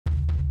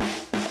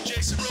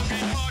Jason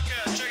Rogaine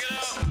podcast, check it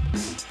out.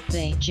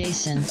 The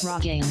Jason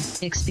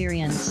Rogaine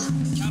Experience.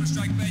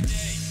 Counter-Strike by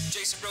day,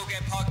 Jason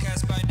Rogaine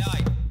podcast by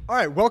night. All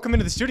right, welcome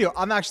into the studio.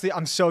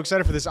 I'm so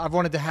excited for this. I've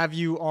wanted to have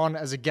you on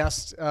as a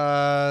guest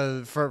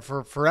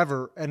for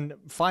forever, and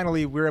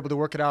finally we were able to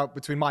work it out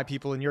between my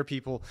people and your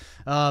people.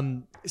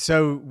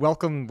 So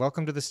welcome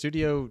to the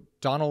studio,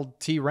 Donald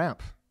T.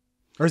 Ramp,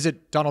 or is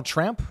it Donald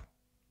Tramp?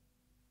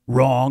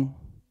 Wrong.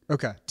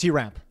 Okay, T.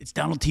 Ramp. It's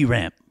Donald T.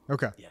 Ramp.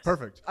 Okay, Yes.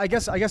 Perfect. I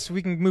guess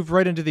we can move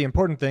right into the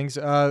important things.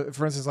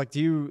 For instance, like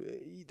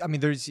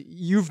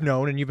you've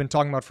known and you've been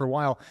talking about for a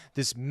while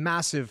this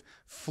massive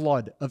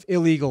flood of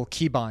illegal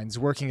keybinds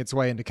working its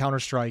way into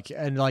Counter-Strike,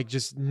 and like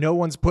just no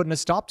one's putting a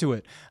stop to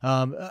it.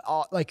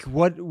 Like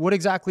what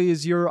exactly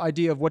is your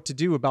idea of what to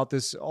do about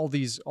this? All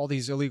these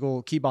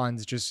illegal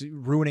keybinds just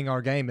ruining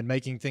our game and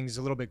making things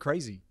a little bit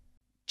crazy.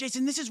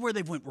 Jason, this is where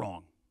they went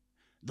wrong.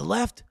 The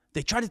left,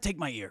 they tried to take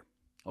my ear,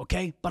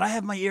 okay? But I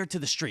have my ear to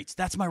the streets.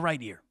 That's my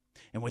right ear.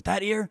 And with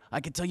that ear, I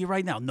can tell you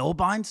right now, null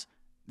binds,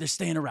 they're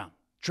staying around.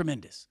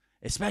 Tremendous.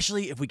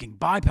 Especially if we can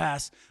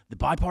bypass the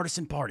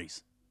bipartisan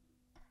parties.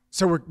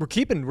 So we're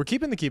keeping the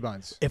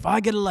keybinds. If I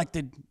get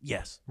elected,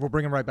 yes. We'll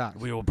bring them right back.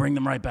 We will bring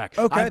them right back.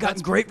 Okay, I've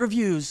gotten great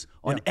reviews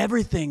on Yeah.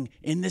 everything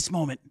in this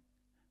moment,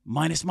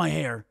 minus my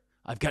hair.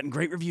 I've gotten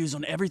great reviews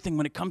on everything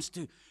when it comes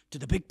to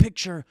the big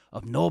picture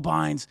of null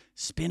binds,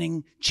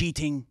 spinning,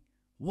 cheating,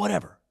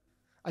 whatever.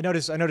 I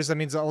noticed that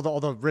means all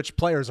the rich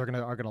players are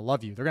gonna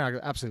love you. They're gonna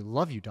absolutely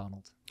love you,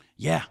 Donald.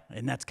 Yeah,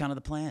 and that's kind of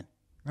the plan.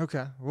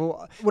 Okay.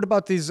 Well, what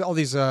about all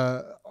these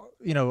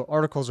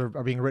articles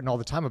are being written all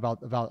the time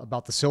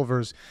about the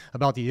silvers,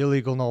 about the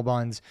illegal null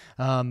binds.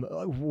 This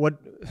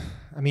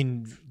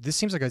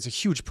seems like it's a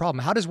huge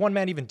problem. How does one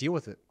man even deal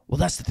with it? Well,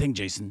 that's the thing,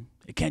 Jason.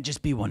 It can't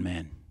just be one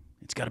man.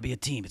 It's got to be a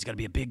team. It's got to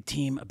be a big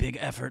team, a big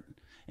effort,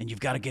 and you've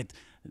got to get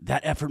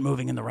that effort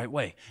moving in the right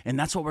way. And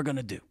that's what we're going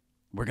to do.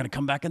 We're going to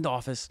come back into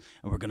office,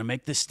 and we're going to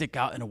make this stick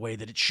out in a way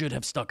that it should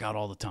have stuck out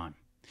all the time.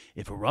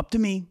 If it were up to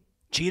me,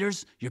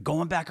 cheaters, you're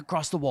going back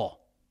across the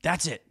wall.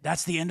 That's it.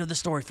 That's the end of the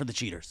story for the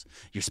cheaters.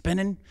 You're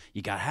spinning,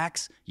 you got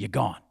hacks, you're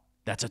gone.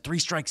 That's a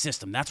 3-strike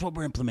system. That's what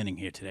we're implementing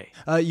here today.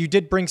 You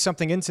did bring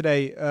something in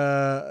today.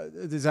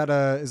 Is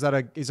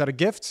that a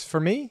gift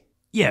for me?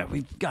 Yeah,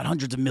 we've got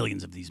hundreds of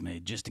millions of these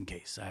made just in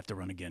case I have to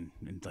run again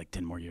in like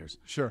 10 more years.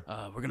 Sure.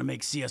 We're going to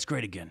make CS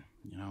great again.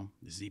 You know,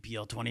 this is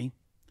EPL 20.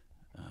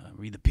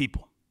 Read the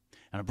people.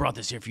 And I brought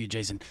this here for you,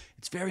 Jason.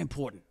 It's very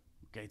important.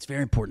 Okay, it's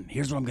very important.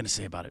 Here's what I'm going to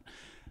say about it.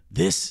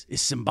 This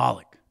is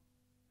symbolic.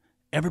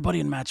 Everybody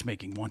in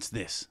matchmaking wants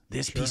this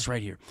piece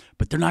right here.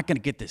 But they're not going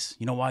to get this.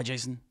 You know why,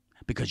 Jason?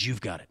 Because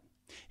you've got it.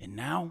 And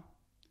now,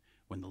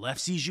 when the left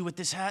sees you with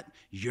this hat,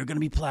 you're going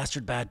to be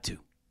plastered bad too.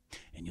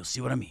 And you'll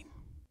see what I mean.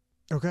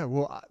 Okay.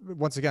 Well,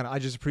 once again, I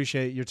just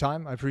appreciate your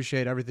time. I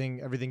appreciate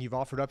everything you've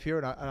offered up here,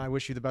 and I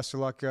wish you the best of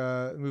luck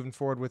moving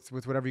forward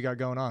with whatever you got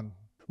going on.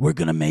 We're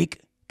going to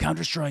make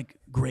Counter-Strike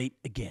great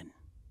again.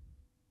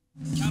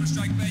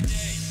 Counter-Strike by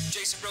day,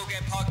 Jason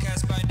Rogaine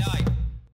podcast by night.